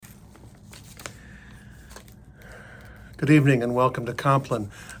Good evening and welcome to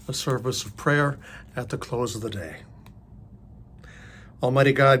Compline, a service of prayer at the close of the day.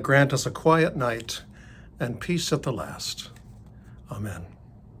 Almighty God, grant us a quiet night and peace at the last. Amen.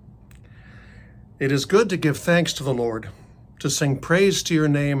 It is good to give thanks to the Lord, to sing praise to your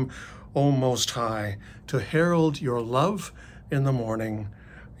name, O Most High, to herald your love in the morning,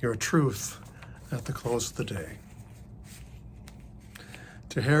 your truth at the close of the day.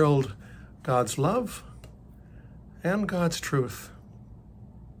 To herald God's love and God's truth.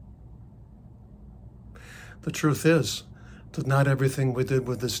 The truth is that not everything we did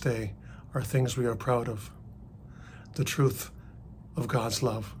with this day are things we are proud of. The truth of God's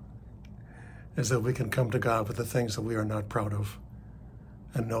love is that we can come to God with the things that we are not proud of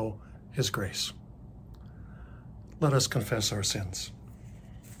and know His grace. Let us confess our sins.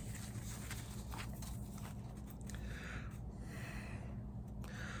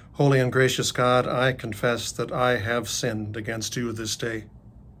 Holy and gracious God, I confess that I have sinned against you this day.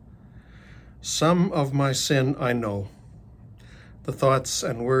 Some of my sin I know, the thoughts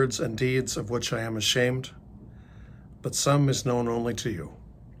and words and deeds of which I am ashamed, but some is known only to you.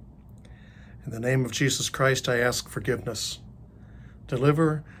 In the name of Jesus Christ, I ask forgiveness.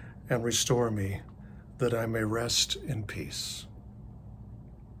 Deliver and restore me, that I may rest in peace.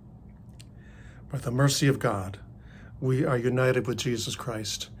 By the mercy of God, we are united with Jesus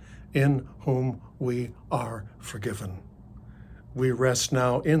Christ, in whom we are forgiven. We rest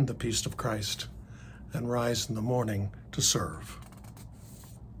now in the peace of Christ and rise in the morning to serve.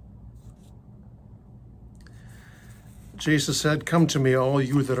 Jesus said, "Come to me, all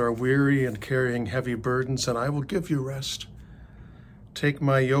you that are weary and carrying heavy burdens, and I will give you rest. Take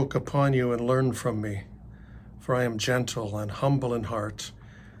my yoke upon you and learn from me, for I am gentle and humble in heart,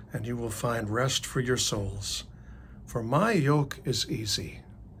 and you will find rest for your souls. For my yoke is easy,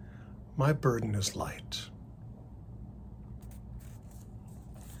 my burden is light."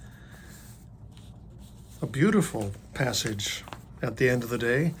 A beautiful passage at the end of the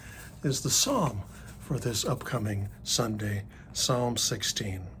day is the psalm for this upcoming Sunday, Psalm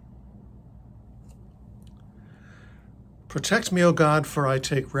 16. Protect me, O God, for I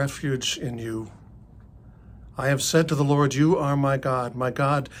take refuge in you. I have said to the Lord, you are my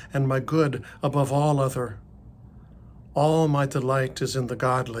God and my good above all other. All my delight is in the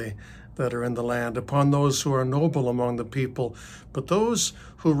godly that are in the land, upon those who are noble among the people. But those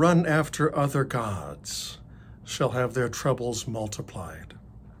who run after other gods shall have their troubles multiplied.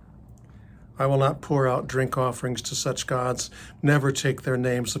 I will not pour out drink offerings to such gods, never take their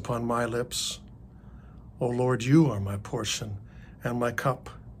names upon my lips. O Lord, you are my portion and my cup.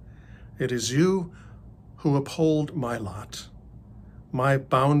 It is you who uphold my lot. My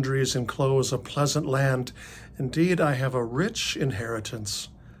boundaries enclose a pleasant land. Indeed, I have a rich inheritance.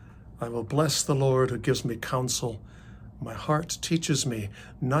 I will bless the Lord who gives me counsel. My heart teaches me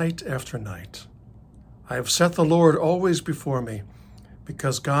night after night. I have set the Lord always before me.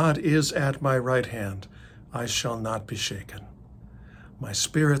 Because God is at my right hand, I shall not be shaken. My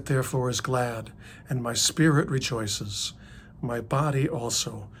spirit therefore is glad, and my spirit rejoices. My body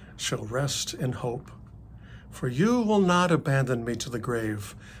also shall rest in hope. For you will not abandon me to the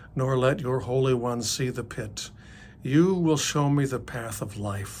grave, nor let your Holy One see the pit. You will show me the path of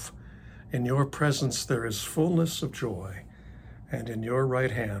life. In your presence there is fullness of joy, and in your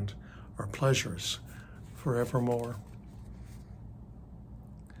right hand are pleasures forevermore.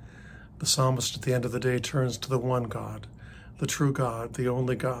 The psalmist at the end of the day turns to the one God, the true God, the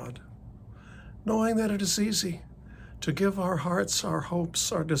only God, knowing that it is easy to give our hearts, our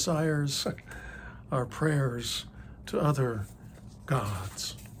hopes, our desires, our prayers to other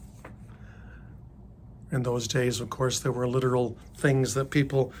gods. In those days, of course, there were literal things that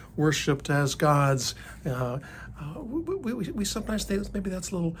people worshipped as gods. We sometimes think maybe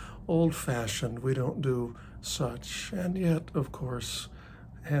that's a little old-fashioned. We don't do such. And yet, of course,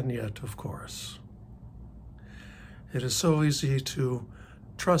 it is so easy to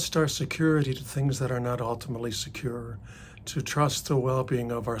trust our security to things that are not ultimately secure, to trust the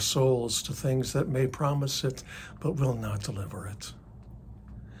well-being of our souls to things that may promise it but will not deliver it.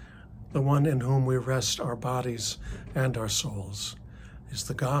 The one in whom we rest our bodies and our souls is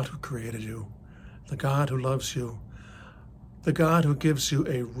the God who created you, the God who loves you, the God who gives you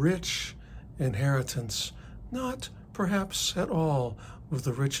a rich inheritance, not perhaps at all with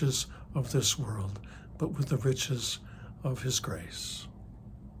the riches of this world, but with the riches of His grace.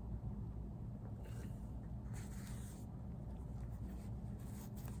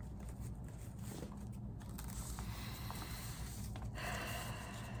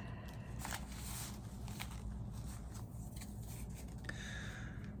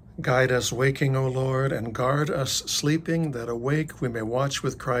 Guide us waking, O Lord, and guard us sleeping, that awake we may watch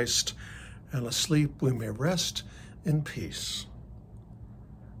with Christ, and asleep we may rest in peace.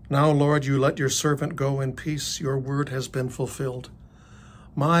 Now, Lord, you let your servant go in peace. Your word has been fulfilled.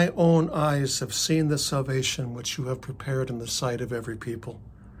 My own eyes have seen the salvation which you have prepared in the sight of every people,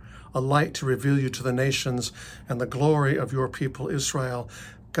 a light to reveal you to the nations and the glory of your people Israel.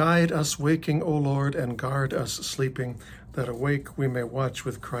 Guide us waking, O Lord, and guard us sleeping, that awake we may watch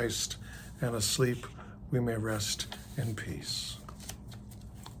with Christ, and asleep we may rest in peace.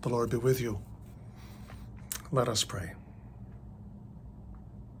 The Lord be with you. Let us pray.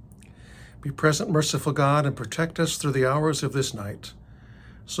 Be present, merciful God, and protect us through the hours of this night,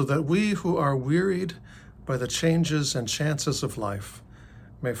 so that we who are wearied by the changes and chances of life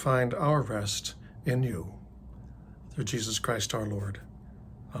may find our rest in you. Through Jesus Christ our Lord.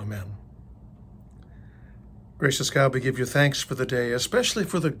 Amen. Gracious God, we give you thanks for the day, especially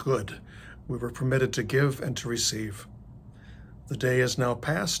for the good we were permitted to give and to receive. The day is now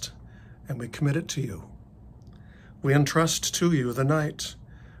past, and we commit it to you. We entrust to you the night.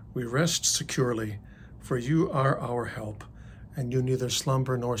 We rest securely, for you are our help, and you neither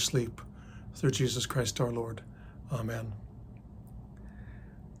slumber nor sleep. Through Jesus Christ our Lord. Amen.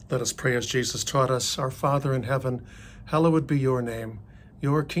 Let us pray as Jesus taught us. Our Father in heaven, hallowed be your name.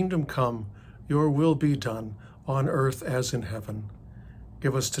 Your kingdom come, your will be done, on earth as in heaven.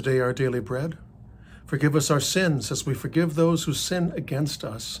 Give us today our daily bread. Forgive us our sins as we forgive those who sin against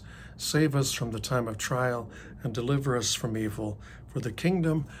us. Save us from the time of trial and deliver us from evil. For the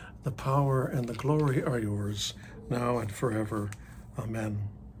kingdom, the power, and the glory are yours, now and forever. Amen.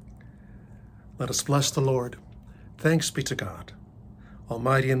 Let us bless the Lord. Thanks be to God.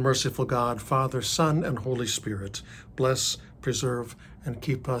 Almighty and merciful God, Father, Son, and Holy Spirit, bless, preserve, and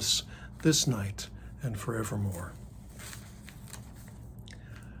keep us this night and forevermore.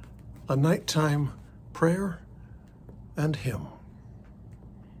 A nighttime prayer and hymn.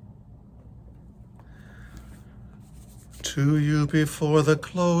 To you before the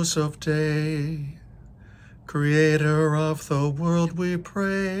close of day, Creator of the world, we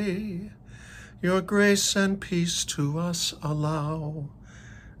pray, your grace and peace to us allow,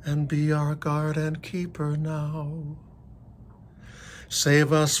 and be our guard and keeper now.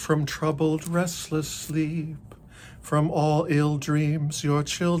 Save us from troubled, restless sleep, from all ill dreams your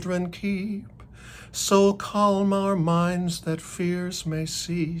children keep. So calm our minds that fears may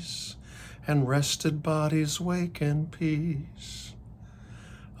cease, and rested bodies wake in peace.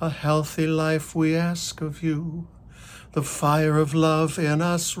 A healthy life we ask of you, the fire of love in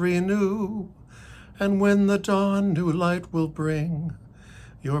us renew, and when the dawn new light will bring,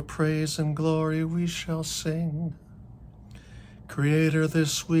 your praise and glory we shall sing. Creator,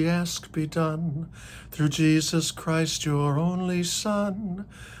 this we ask be done, through Jesus Christ, your only Son,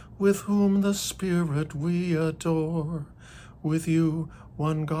 with whom the Spirit we adore, with you,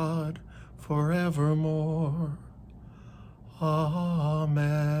 one God, forevermore. Amen.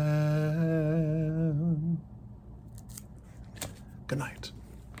 Good night.